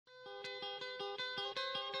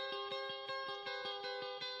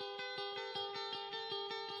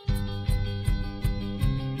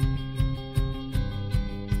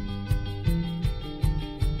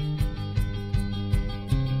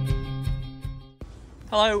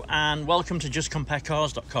Hello and welcome to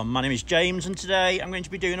justcomparecars.com. My name is James and today I'm going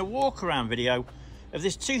to be doing a walk around video of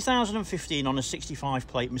this 2015 on a 65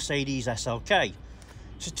 plate Mercedes SLK.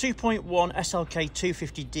 It's a 2.1 SLK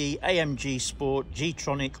 250D AMG Sport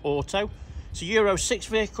G-Tronic Auto. It's a Euro 6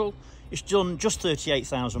 vehicle. It's done just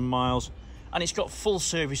 38,000 miles and it's got full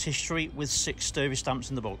service history with 6 service stamps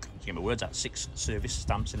in the book. Give me words out, 6 service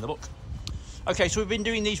stamps in the book. Okay, so we've been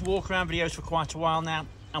doing these walk around videos for quite a while now,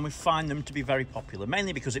 and we find them to be very popular,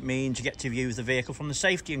 mainly because it means you get to view the vehicle from the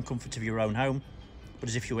safety and comfort of your own home, but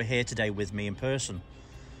as if you were here today with me in person.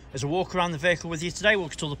 As I walk around the vehicle with you today, we'll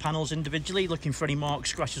look at all the panels individually, looking for any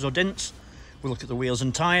marks, scratches or dents. We'll look at the wheels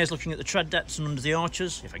and tyres, looking at the tread depths and under the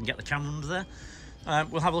arches, if I can get the camera under there.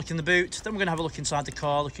 We'll have a look in the boot, then we're going to have a look inside the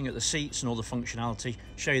car, looking at the seats and all the functionality,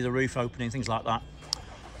 show you the roof opening, things like that.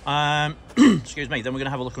 Excuse me, then we're going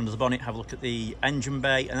to have a look under the bonnet, have a look at the engine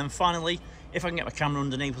bay, and then finally, if I can get my camera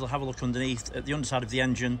underneath, we'll have a look underneath at the underside of the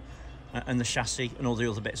engine and the chassis and all the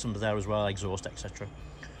other bits under there as well, exhaust, etc.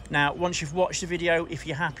 Now, once you've watched the video, if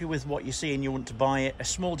you're happy with what you see and you want to buy it, a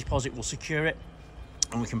small deposit will secure it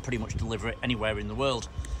and we can pretty much deliver it anywhere in the world.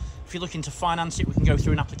 If you're looking to finance it, we can go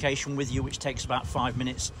through an application with you, which takes about 5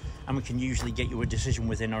 minutes, and we can usually get you a decision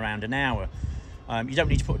within around an hour. You don't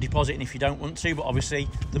need to put a deposit in if you don't want to, but obviously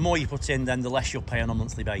the more you put in, then the less you'll pay on a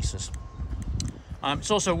monthly basis.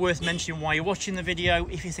 It's also worth mentioning while you're watching the video,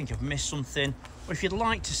 if you think I've missed something, or if you'd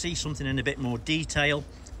like to see something in a bit more detail,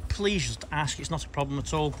 please just ask. It's not a problem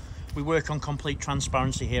at all. We work on complete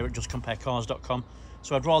transparency here at justcomparecars.com,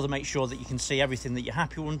 so I'd rather make sure that you can see everything that you're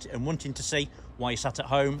happy and wanting to see while you're sat at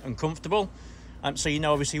home and comfortable. So you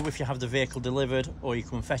know, obviously, if you have the vehicle delivered or you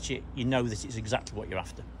come and fetch it, you know that it's exactly what you're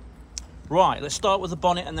after. Right, let's start with the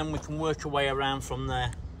bonnet and then we can work our way around from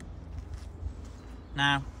there.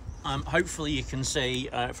 Now, hopefully you can see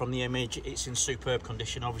from the image it's in superb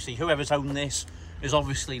condition. Obviously, whoever's owned this has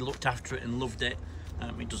obviously looked after it and loved it.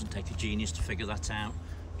 It doesn't take a genius to figure that out,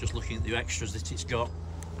 just looking at the extras that it's got.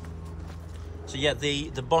 So yeah,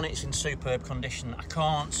 the bonnet's in superb condition. I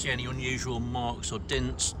can't see any unusual marks or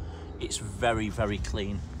dents. It's very, very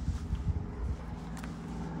clean.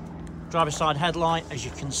 Driver's side headlight, as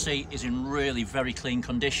you can see, is in really very clean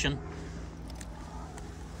condition.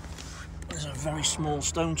 There's a very small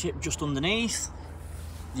stone chip just underneath.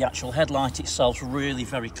 The actual headlight itself's really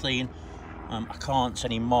very clean. I can't see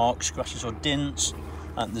any marks, scratches or dents.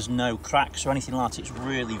 There's no cracks or anything like that. It's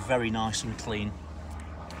really very nice and clean.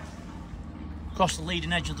 Across the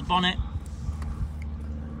leading edge of the bonnet,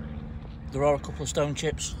 there are a couple of stone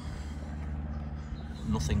chips.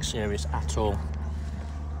 Nothing serious at all.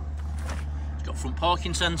 It's got front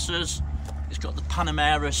parking sensors. It's got the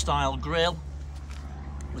Panamera style grille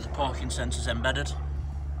with the parking sensors embedded.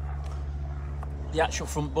 The actual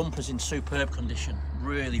front bumper's in superb condition,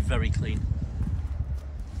 really very clean.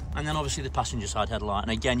 And then obviously the passenger side headlight,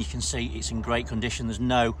 and again you can see it's in great condition. There's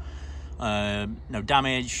no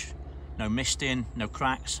damage, no misting, no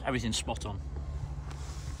cracks, everything's spot on.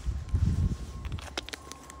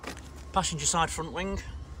 Passenger side front wing,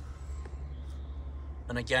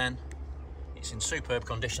 and again it's in superb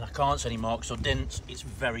condition. I can't see any marks or dents. It's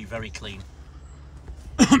very, very clean.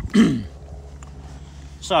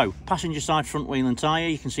 So, passenger side front wheel and tyre,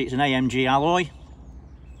 you can see it's an AMG alloy.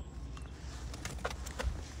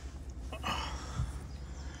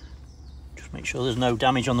 Just make sure there's no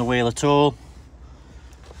damage on the wheel at all.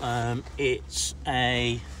 It's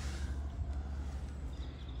a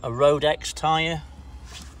Road X tyre.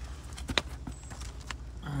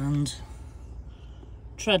 And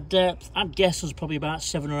tread depth, I'd guess there's probably about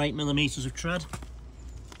 7 or 8 millimeters of tread.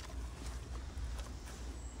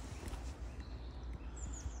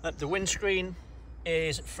 The windscreen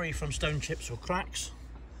is free from stone chips or cracks.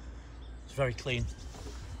 It's very clean.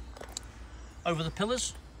 Over the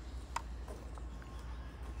pillars,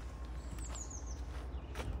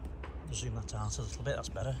 zoom that out a little bit, that's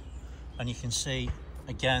better. And you can see,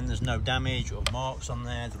 again, there's no damage or marks on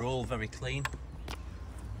there. They're all very clean.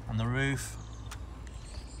 And the roof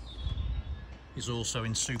is also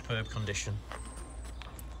in superb condition.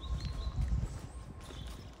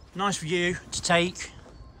 Nice view to take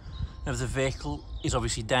of the vehicle is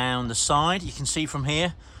obviously down the side. You can see from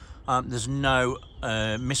here there's no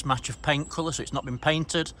mismatch of paint colour, so it's not been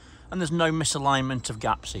painted, and there's no misalignment of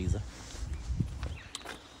gaps either.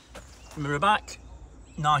 Mirror back,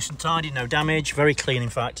 nice and tidy, no damage, very clean in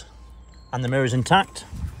fact, and the mirror's intact.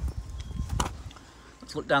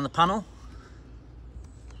 Let's look down the panel.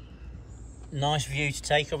 Nice view to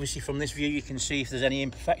take. Obviously from this view you can see if there's any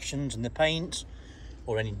imperfections in the paint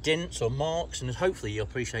or any dents or marks, and hopefully you'll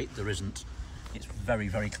appreciate there isn't. It's very,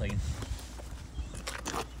 very clean.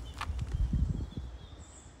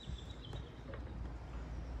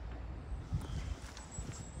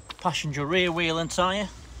 Passenger rear wheel and tyre.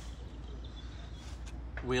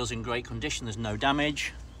 Wheels in great condition, there's no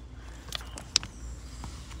damage.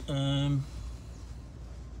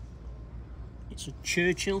 It's a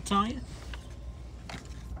Churchill tyre,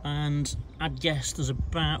 and I'd guess there's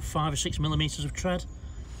about 5 or 6 millimetres of tread.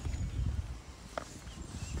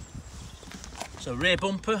 So rear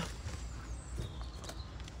bumper,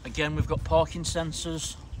 again we've got parking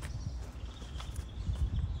sensors.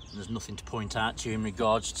 There's nothing to point out to you in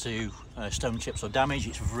regards to stone chips or damage.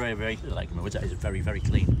 It's very, like my words, it's very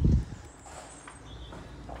clean.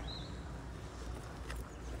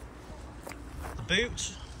 The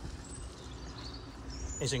boot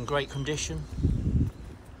is in great condition,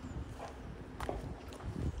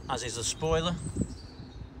 as is the spoiler,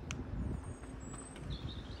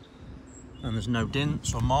 and there's no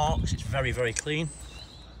dents or marks. It's very clean.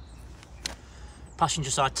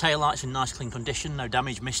 Passenger side tail lights in nice clean condition, no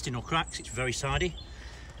damage, misting or cracks. It's very tidy,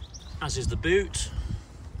 as is the boot.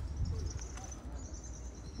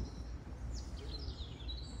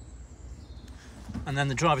 And then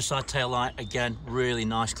the driver's side tail light, again, really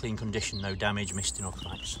nice clean condition, no damage, misting or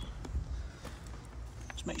cracks.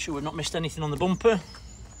 Let's make sure we've not missed anything on the bumper.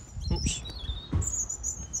 Oops.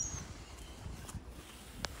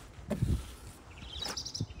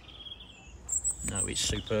 No, it's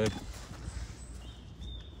superb.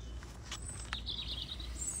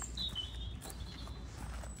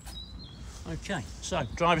 Okay, so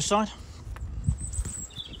driver's side.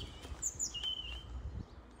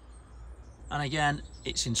 And again,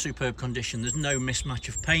 it's in superb condition. There's no mismatch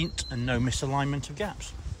of paint and no misalignment of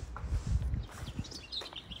gaps.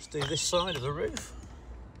 Let's do this side of the roof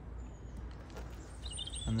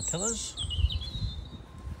and the pillars.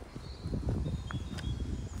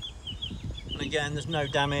 And again, there's no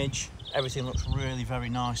damage. Everything looks really very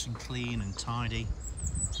nice and clean and tidy.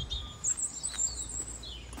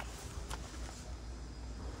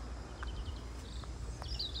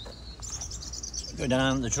 Go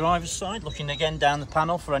down the driver's side, looking again down the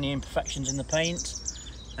panel for any imperfections in the paint,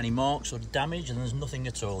 any marks or damage, and there's nothing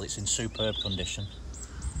at all. It's in superb condition.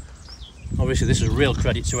 Obviously this is real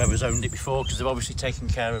credit to whoever's owned it before, because they've obviously taken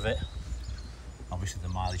care of it. Obviously the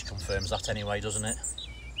mileage confirms that anyway, doesn't it?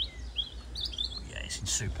 Yeah, it's in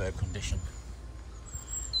superb condition.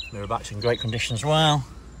 Mirror back's in great condition as well,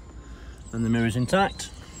 and the mirror's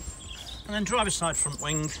intact. And then driver's side front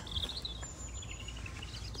wing.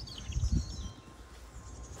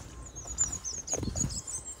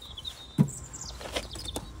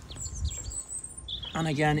 And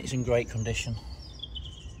again, it's in great condition.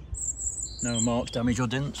 No marks, damage or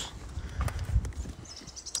dents.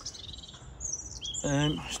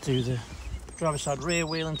 Let's do the driver's side rear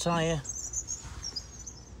wheel and tyre.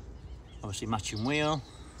 Obviously matching wheel.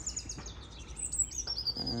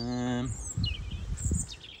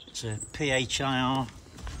 It's a PHIR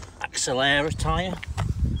Accelera tyre.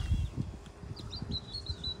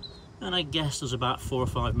 And I guess there's about 4 or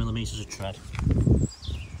 5 millimetres of tread.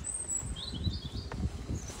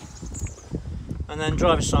 And then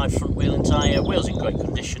driver's side front wheel and tyre, wheels in great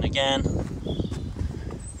condition again.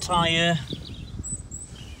 Tyre,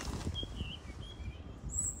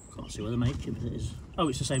 can't see where the make it is. Oh,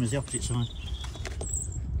 it's the same as the opposite side.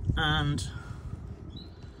 And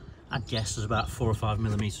I'd guess there's about 4 or 5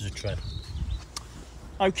 millimetres of tread.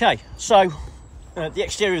 Okay, so the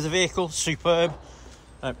exterior of the vehicle, superb.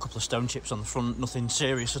 A couple of stone chips on the front, nothing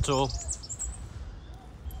serious at all.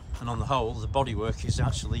 And on the whole, the bodywork is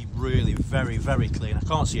actually really very clean. I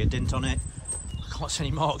can't see a dent on it. I can't see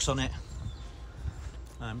any marks on it.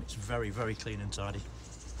 It's very clean and tidy.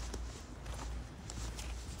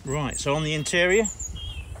 Right, so on the interior,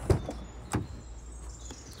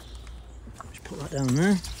 let's put that down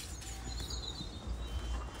there.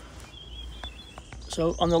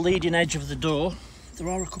 So on the leading edge of the door, there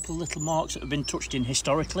are a couple of little marks that have been touched in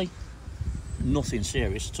historically. Nothing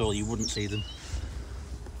serious at all, you wouldn't see them.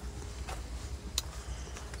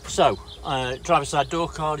 So, driver's side door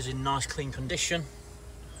card is in nice clean condition.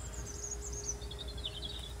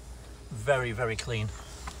 Very clean.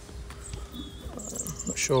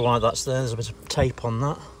 Not sure why that's there, there's a bit of tape on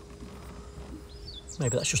that.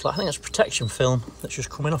 Maybe that's just like, I think that's protection film that's just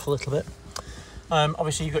coming off a little bit.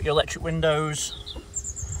 Obviously you've got your electric windows,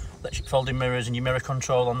 electric folding mirrors and your mirror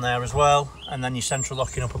control on there as well, and then your central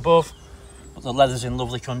locking up above. But the leather's in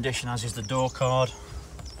lovely condition, as is the door card.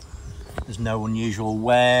 There's no unusual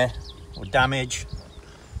wear or damage.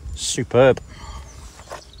 Superb.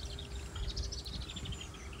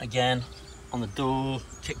 Again, on the door,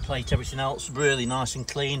 kick plate, everything else, really nice and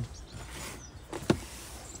clean.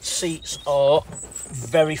 Seats are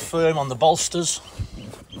very firm on the bolsters.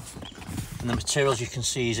 And the materials you can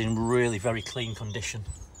see is in really very clean condition.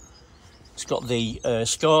 It's got the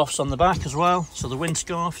scarves on the back as well, so the wind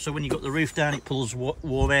scarf, so when you've got the roof down it pulls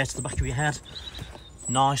warm air to the back of your head.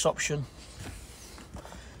 Nice option.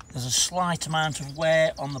 There's a slight amount of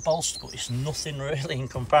wear on the bolster, but it's nothing really in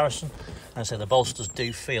comparison. As I say, the bolsters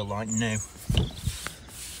do feel like new.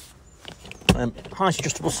 Height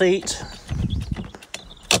adjustable seat.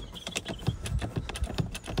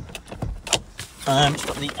 It's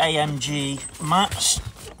got the AMG mats,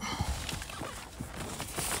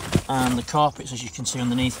 and the carpets, as you can see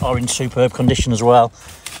underneath, are in superb condition as well.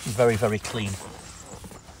 Very, very clean.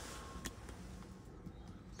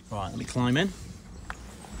 Right, let me climb in.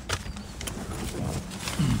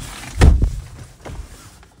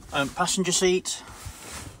 Passenger seat.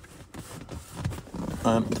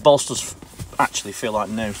 The bolsters actually feel like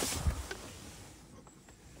new. And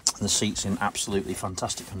the seat's in absolutely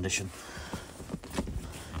fantastic condition.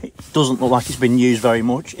 It doesn't look like it's been used very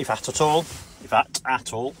much, if at all.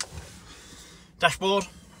 Dashboard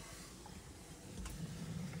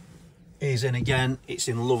is in again, it's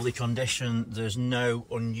in lovely condition. There's no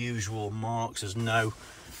unusual marks, there's no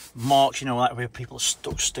marks, you know, like where people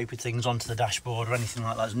stuck stupid things onto the dashboard or anything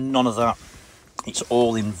like that. There's none of that. It's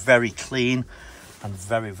all in very clean and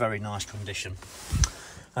very, very nice condition.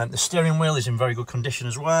 The steering wheel is in very good condition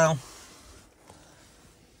as well.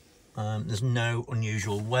 There's no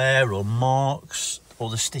unusual wear or marks. All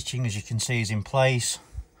the stitching, as you can see, is in place.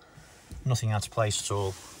 Nothing out of place at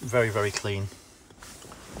all. Very, very clean.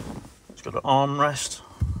 It's got an armrest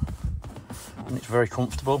and it's very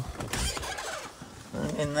comfortable.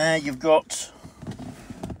 And in there you've got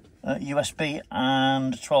a USB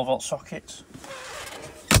and a 12-volt socket.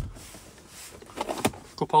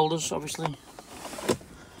 Cup holders, obviously.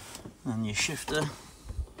 And your shifter.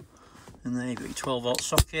 And there you've got your 12-volt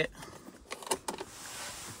socket.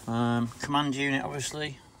 Command unit,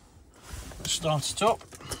 obviously. Start it up.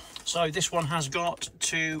 So this one has got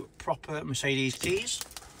 2 proper Mercedes keys.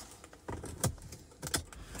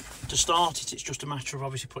 To start it, it's just a matter of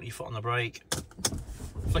obviously putting your foot on the brake,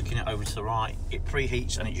 flicking it over to the right, it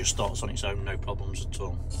preheats and it just starts on its own, no problems at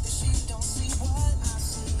all.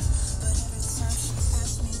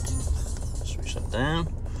 Switch that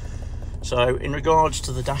down. So in regards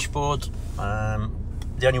to the dashboard,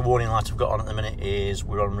 the only warning light I've got on at the minute is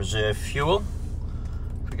we're on reserve fuel.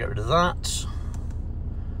 If we get rid of that,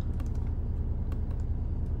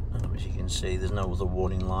 and as you can see, there's no other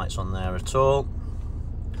warning lights on there at all,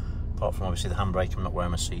 apart from obviously the handbrake. I'm not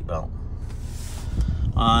wearing my seatbelt.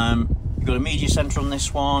 You've got a media centre on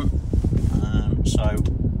this one, so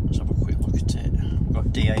let's have a quick look at it. We've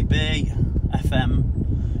got DAB,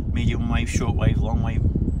 FM, medium wave, short wave, long wave,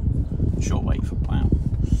 short wave. Wow.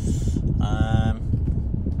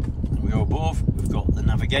 And we go above, we've got the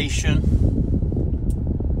navigation.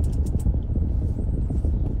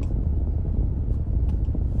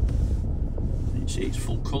 You see it's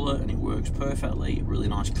full colour and it works perfectly. Really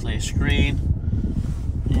nice clear screen.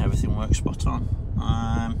 Yeah, everything works spot on.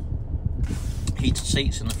 Heated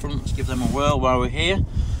seats in the front, let's give them a whirl while we're here.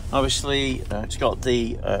 Obviously it's got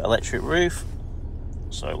the electric roof,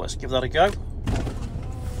 so let's give that a go.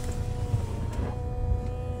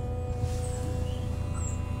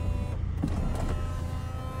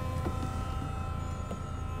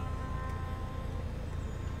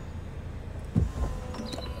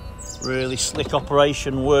 Really slick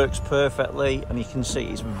operation, works perfectly, and you can see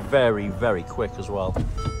it's very, very quick as well.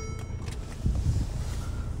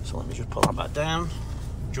 So let me just put that back down,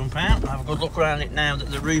 jump out, and have a good look around it now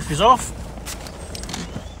that the roof is off.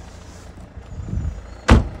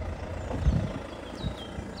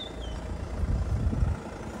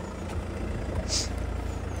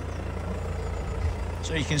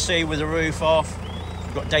 So you can see with the roof off,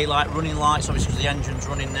 we've got daylight running lights, obviously because the engine's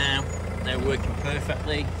running now. They're working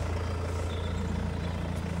perfectly.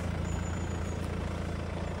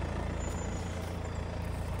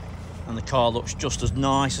 And the car looks just as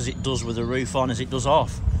nice as it does with the roof on as it does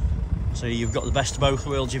off. So you've got the best of both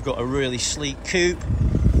worlds. You've got a really sleek coupe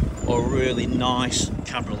or a really nice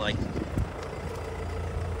cabriolet.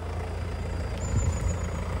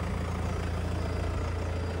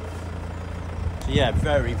 So yeah,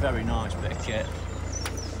 very, very nice bit of kit.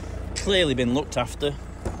 Clearly been looked after.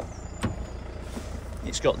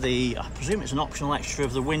 It's got the, I presume it's an optional extra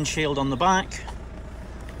of the windshield on the back,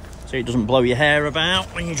 so it doesn't blow your hair about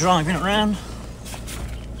when you're driving it around.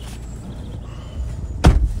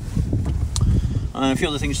 A few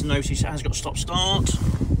other things to notice, it has got stop start.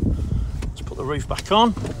 Let's put the roof back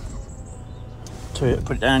on. To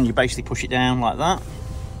put it down, you basically push it down like that,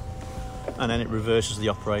 and then it reverses the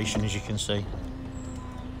operation, as you can see.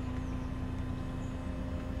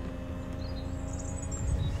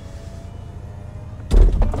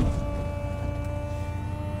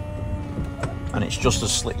 and it's just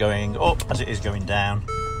as slick going up as it is going down.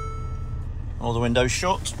 All the windows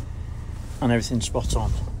shut and everything's spot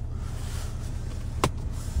on.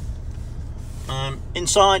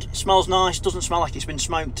 Inside, it smells nice, doesn't smell like it's been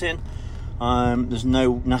smoked in. There's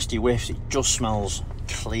no nasty whiffs, it just smells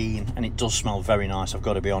clean, and it does smell very nice, I've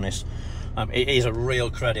got to be honest. It is a real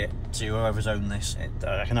credit to whoever's owned this.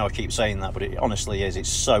 I know I keep saying that, but it honestly is. It's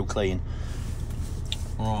so clean.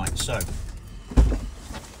 Right, so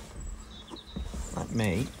let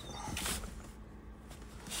me,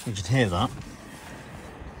 you can hear that.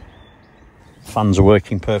 Fans are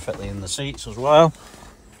working perfectly in the seats as well,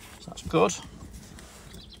 so that's good.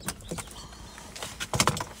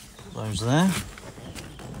 Those there.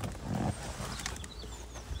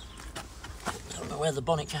 Don't know where the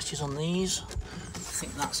bonnet catch is on these. I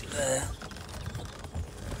think that's it there.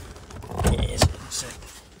 It is. That's it.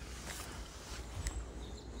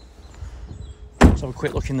 Let's have a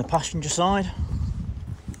quick look in the passenger side.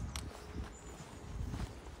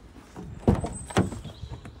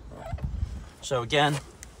 So again,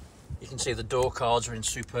 you can see the door cards are in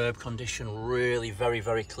superb condition, really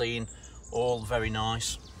very clean, all very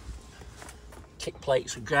nice. Kick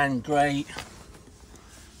plates are again great,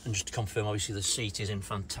 and just to confirm, obviously the seat is in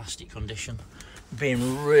fantastic condition.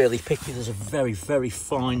 Being really picky, there's a very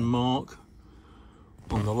fine mark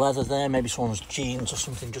on the leather there. Maybe someone's jeans or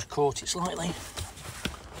something just caught it slightly.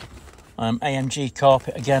 AMG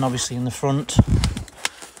carpet again, obviously in the front,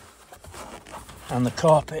 and the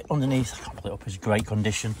carpet underneath, I can't pull it up, is great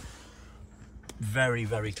condition. Very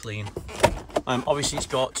clean. Obviously it's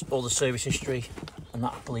got all the service history, and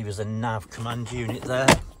that I believe is the nav command unit there.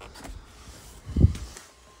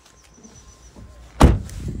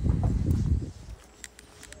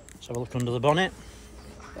 Let's have a look under the bonnet.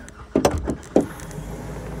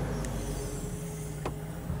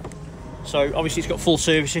 So obviously it's got full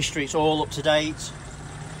service history, it's all up to date.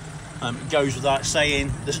 It goes without saying,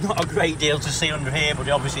 there's not a great deal to see under here, but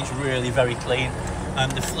obviously it's really very clean.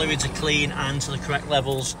 The fluids are clean and to the correct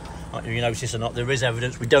levels. If you notice or not, there is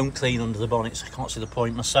evidence we don't clean under the bonnets. I can't see the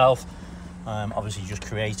point myself. Obviously just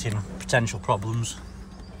creating potential problems.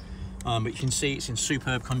 But you can see it's in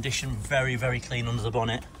superb condition, very clean under the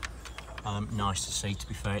bonnet. Nice to see, to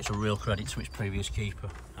be fair. It's a real credit to its previous keeper.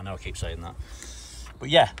 I know I keep saying that. But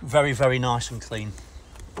yeah, very nice and clean.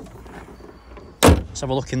 Let's have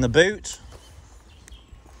a look in the boot.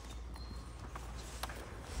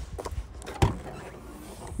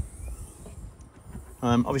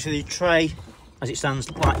 Obviously the tray, as it stands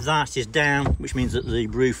like that, is down, which means that the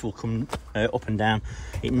roof will come up and down.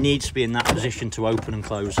 It needs to be in that position to open and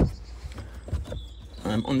close.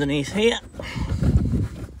 Underneath here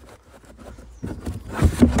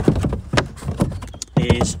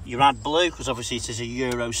is your AdBlue, because obviously it is a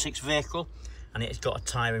Euro 6 vehicle, and it's got a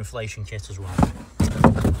tyre inflation kit as well.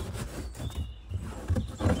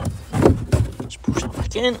 Let's push that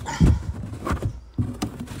back in.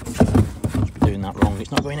 Doing that wrong,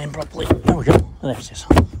 it's not going in properly. There we go, there it is.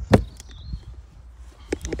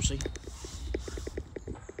 Oopsie.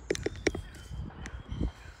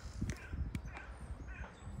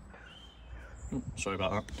 Sorry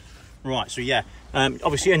about that. Right, so yeah,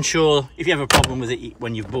 obviously ensure if you have a problem with it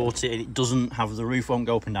when you've bought it and it doesn't have, the roof won't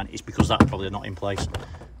go up and down, it's because that's probably not in place.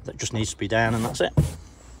 That just needs to be down, and that's it.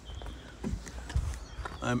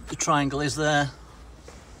 The triangle is there.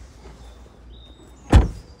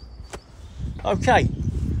 Okay,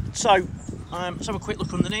 so let's have a quick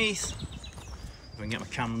look underneath. If I can get my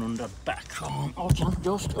camera under back on. Oh, I can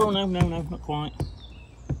just. Oh no, not quite.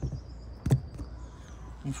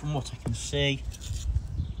 And from what I can see,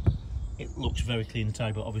 it looks very clean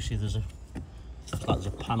inside, but obviously there's a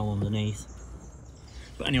panel underneath.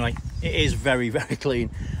 But anyway, it is very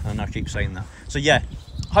clean, and I keep saying that. So yeah,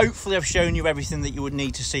 hopefully I've shown you everything that you would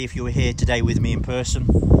need to see if you were here today with me in person.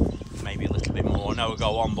 Maybe a little bit more, I know we'll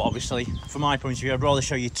go on, but obviously from my point of view, I'd rather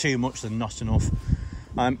show you too much than not enough.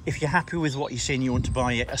 If you're happy with what you've seen, you want to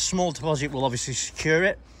buy it, a small deposit will obviously secure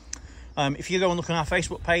it. If you go and look on our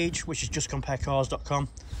Facebook page, which is justcomparecars.com,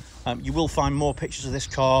 you will find more pictures of this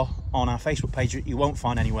car on our Facebook page that you won't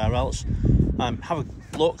find anywhere else. Have a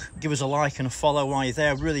look, give us a like and a follow while you're there.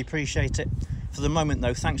 I really appreciate it. For the moment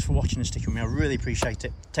though, thanks for watching and sticking with me. I really appreciate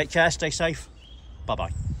it. Take care, stay safe. Bye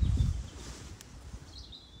bye.